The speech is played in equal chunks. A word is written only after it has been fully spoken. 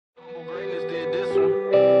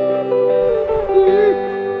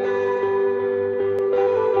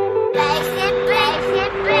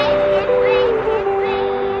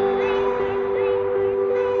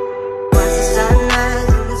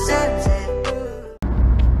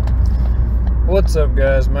What's up,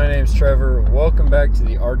 guys? My name's Trevor. Welcome back to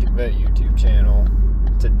the Arctic Vet YouTube channel.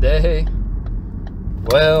 Today,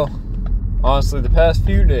 well, honestly, the past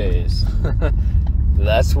few days,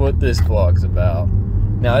 that's what this vlog's about.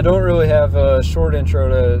 Now, I don't really have a short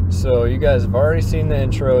intro so you guys have already seen the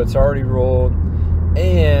intro. It's already rolled.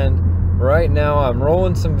 And right now, I'm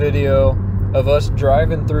rolling some video of us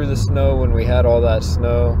driving through the snow when we had all that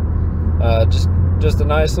snow. Just a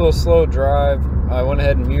nice little slow drive. I went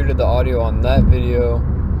ahead and muted the audio on that video,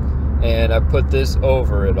 and I put this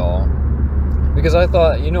over it all because I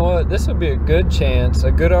thought, you know what, this would be a good chance,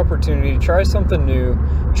 a good opportunity to try something new,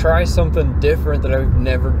 try something different that I've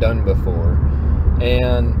never done before.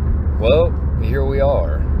 And well, here we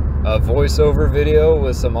are, a voiceover video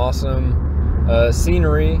with some awesome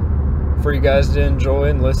scenery for you guys to enjoy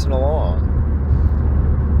and listen along.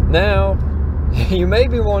 Now, you may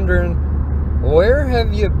be wondering, where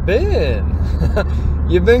have you been?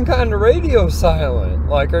 You've been kind of radio silent.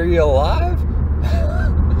 Like, are you alive?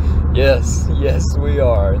 Yes, we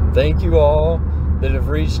are. And thank you all that have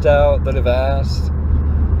reached out, that have asked.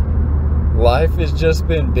 Life has just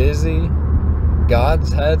been busy.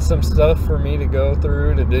 God's had some stuff for me to go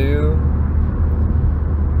through, to do.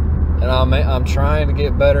 And I'm trying to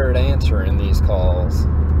get better at answering these calls.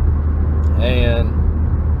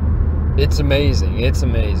 And it's amazing. It's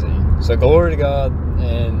amazing. So glory to God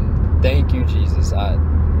and thank you, Jesus.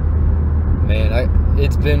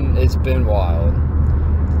 It's been wild.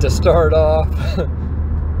 To start off,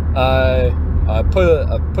 I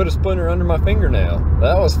put a splinter under my fingernail.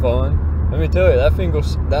 That was fun. Let me tell you, that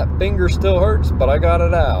finger still hurts, but I got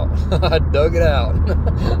it out. I dug it out.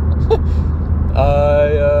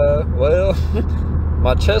 Well,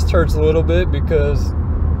 my chest hurts a little bit because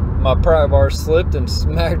my pry bar slipped and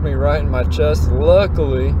smacked me right in my chest.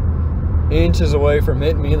 Luckily, inches away from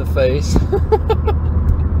hitting me in the face.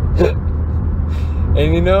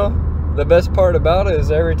 And you know, the best part about it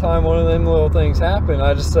is every time one of them little things happened,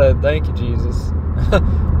 I just said, thank you, Jesus.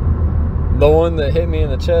 The one that hit me in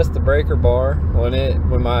the chest, the breaker bar,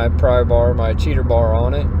 when my pry bar, my cheater bar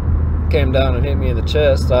on it, came down and hit me in the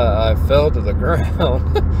chest, I fell to the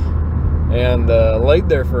ground and laid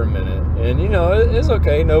there for a minute. And you know, it's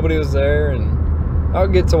okay, nobody was there, and I'll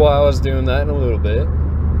get to why I was doing that in a little bit.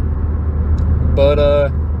 But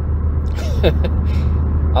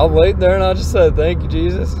I laid there and I just said, thank you,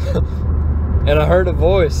 Jesus. And I heard a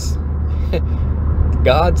voice.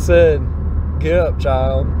 God said, get up,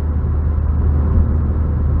 child.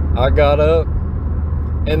 I got up,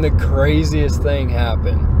 and the craziest thing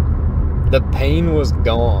happened. The pain was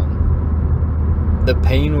gone. The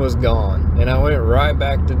pain was gone. And I went right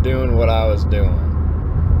back to doing what I was doing.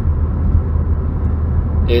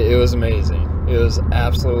 It was amazing. It was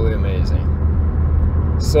absolutely amazing.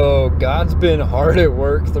 So God's been hard at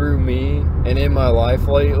work through me and in my life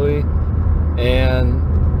lately, and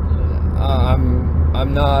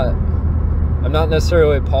I'm not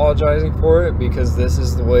necessarily apologizing for it, because this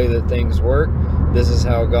is the way that things work. This is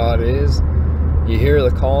how God is. You hear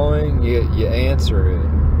the calling, you answer it.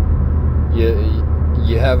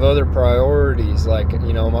 You have other priorities, like,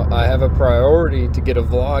 you know, I have a priority to get a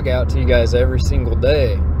vlog out to you guys every single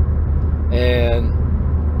day, and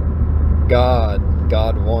God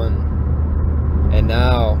won, and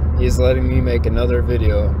now He's letting me make another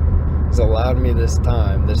video. He's allowed me this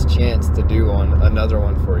chance to do another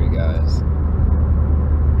one for you guys.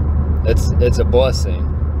 It's a blessing.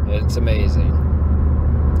 It's amazing.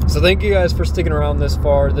 So thank you guys for sticking around this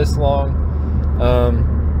far, this long.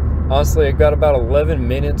 Honestly, I got about 11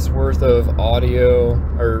 minutes worth of audio,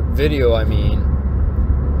 or video, I mean,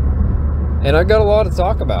 and I got a lot to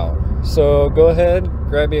talk about. So go ahead,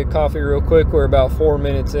 grab you a coffee real quick. We're about 4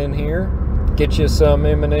 minutes in here. Get you some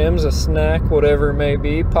M&Ms, a snack, whatever it may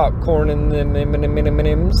be, popcorn and then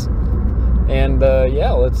M&Ms. And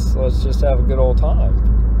yeah, let's just have a good old time.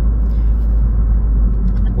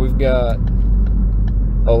 We've got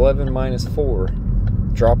 11 minus 4.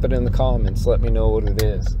 Drop it in the comments. Let me know what it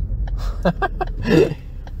is.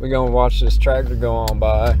 We're gonna watch this tractor go on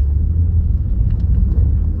by.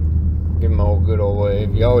 Give them a good old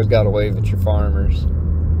wave. You always got to wave at your farmers.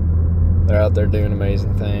 They're out there doing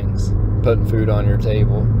amazing things. Putting food on your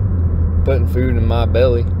table. Putting food in my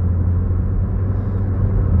belly.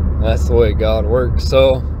 That's the way God works.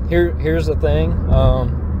 So, here's the thing.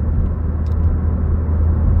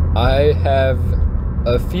 I have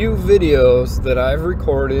a few videos that I've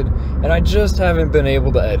recorded, and I just haven't been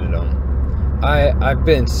able to edit them. I've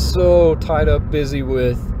been so tied up busy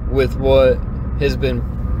with what has been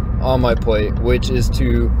on my plate, which is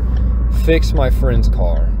to fix my friend's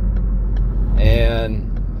car.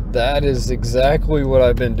 And that is exactly what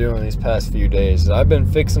I've been doing these past few days. I've been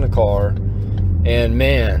fixing a car, and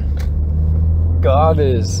man, God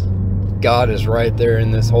is right there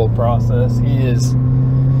in this whole process. He is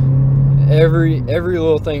every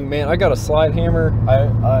little thing, man. I got a slide hammer.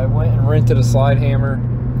 I went and rented a slide hammer,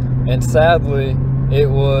 and sadly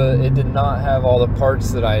it did not have all the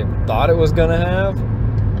parts that I thought it was gonna have,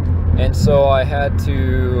 and so I had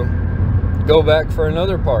to go back for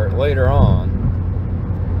another part later on.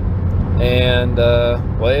 And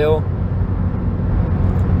well,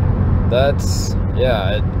 that's,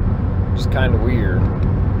 yeah, it's just kind of weird.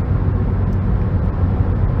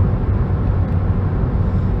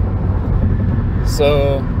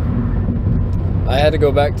 So I had to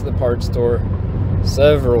go back to the parts store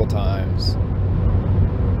several times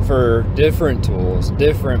for different tools,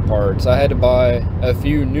 different parts. I had to buy a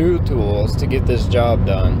few new tools to get this job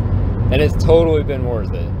done, and it's totally been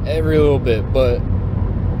worth it, every little bit. But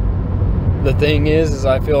the thing is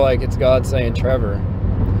I feel like it's God saying, Trevor,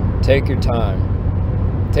 take your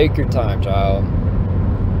time. Take your time, child.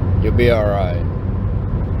 You'll be all right.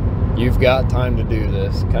 You've got time to do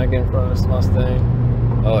this. Can I get in front of this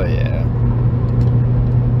Mustang? Oh, yeah.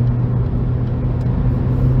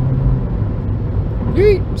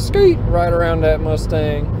 Yeet, skeet, right around that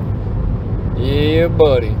Mustang. Yeah,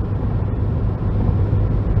 buddy.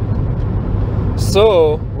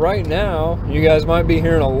 So, right now, you guys might be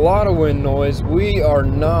hearing a lot of wind noise. We are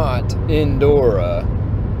not in Dora.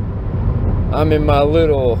 I'm in my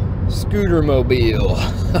little scooter mobile.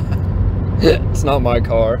 It's not my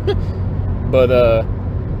car. But,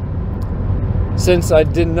 since I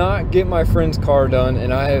did not get my friend's car done,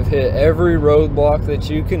 and I have hit every roadblock that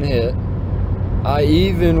you can hit, I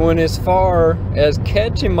even went as far as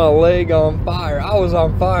catching my leg on fire. I was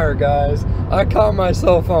on fire, guys. I caught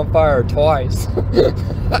myself on fire twice.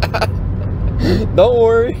 Don't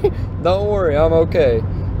worry, I'm okay.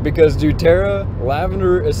 Because doTERRA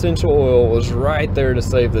lavender essential oil was right there to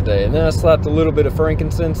save the day. And then I slapped a little bit of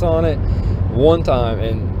frankincense on it one time,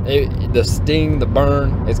 and the sting, the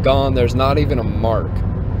burn, it's gone. There's not even a mark.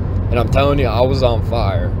 And I'm telling you, I was on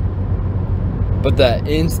fire. But that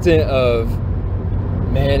instant of,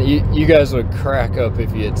 man, you guys would crack up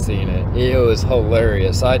if you had seen it. It was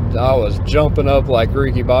hilarious. I was jumping up like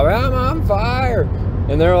Ricky Bobby. I'm on fire.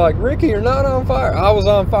 And they're like, Ricky, you're not on fire. I was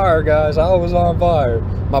on fire, guys. I was on fire.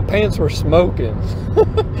 My pants were smoking.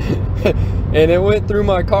 And it went through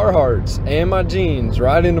my Carhartts and my jeans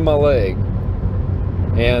right into my leg.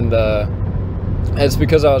 And that's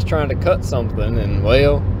because I was trying to cut something. And,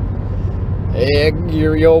 well,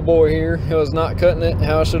 your old boy here, he was not cutting it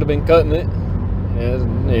how I should have been cutting it.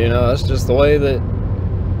 And, you know, that's just the way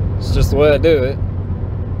I do it.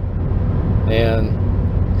 And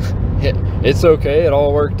it's okay, it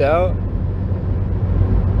all worked out.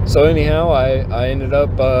 So anyhow, I ended up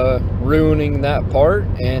ruining that part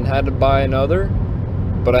and had to buy another,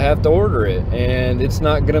 but I have to order it, and it's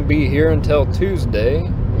not gonna be here until Tuesday,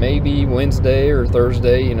 maybe Wednesday or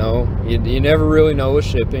Thursday. You know, you never really know with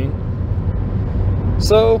shipping.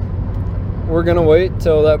 So we're gonna wait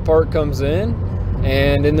till that part comes in.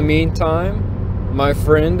 And in the meantime, my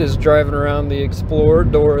friend is driving around the Explorer,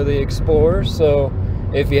 Dora the Explorer. So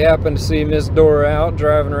if you happen to see Miss Dora out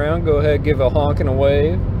driving around, go ahead, give a honk and a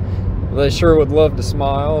wave. They sure would love to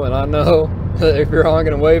smile. And I know if you're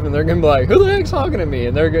honking and waving, they're gonna be like, who the heck's honking at me?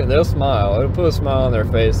 And they'll smile. It'll put a smile on their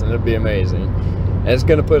face, and it'll be amazing. And it's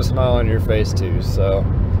gonna put a smile on your face too. So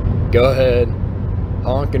go ahead,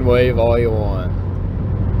 honk and wave all you want.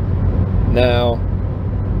 Now,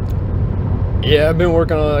 yeah, I've been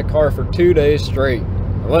working on that car for 2 days straight.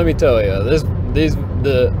 Let me tell you,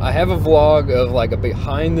 I have a vlog of like a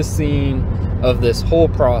behind the scene of this whole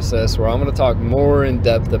process where I'm going to talk more in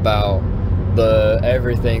depth about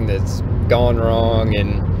everything that's gone wrong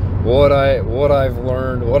and what I've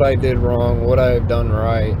learned, what I did wrong, what I've done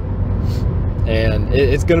right. And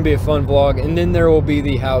it's going to be a fun vlog. And then there will be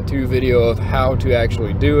the how-to video of how to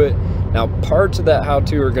actually do it. Now, parts of that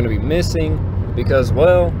how-to are going to be missing because,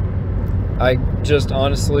 well, I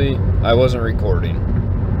wasn't recording.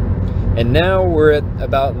 And now we're at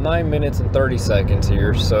about 9 minutes and 30 seconds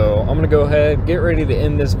here. So I'm going to go ahead, get ready to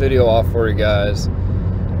end this video off for you guys.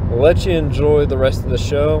 Let you enjoy the rest of the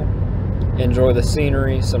show. Enjoy the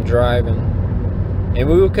scenery, some driving. And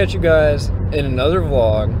we will catch you guys in another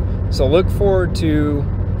vlog. So look forward to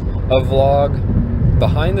a vlog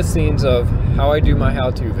behind the scenes of how I do my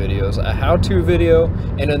how-to videos, a how-to video,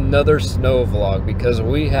 and another snow vlog, because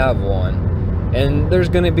we have one. And there's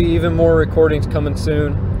going to be even more recordings coming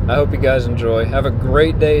soon. I hope you guys enjoy. Have a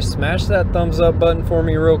great day. Smash that thumbs up button for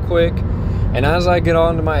me real quick. And as I get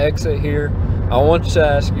on to my exit here, I want to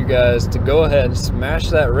ask you guys to go ahead and smash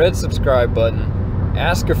that red subscribe button.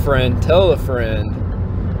 Ask a friend, tell a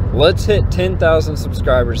friend. Let's hit 10,000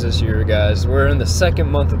 subscribers this year, guys. We're in the second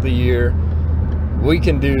month of the year. We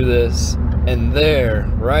can do this. And there,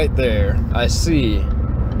 right there, I see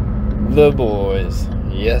the boys.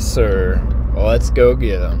 Yes, sir. Let's go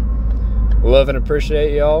get them. Love and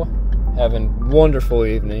appreciate y'all. Have a wonderful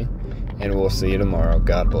evening. And we'll see you tomorrow.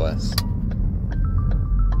 God bless.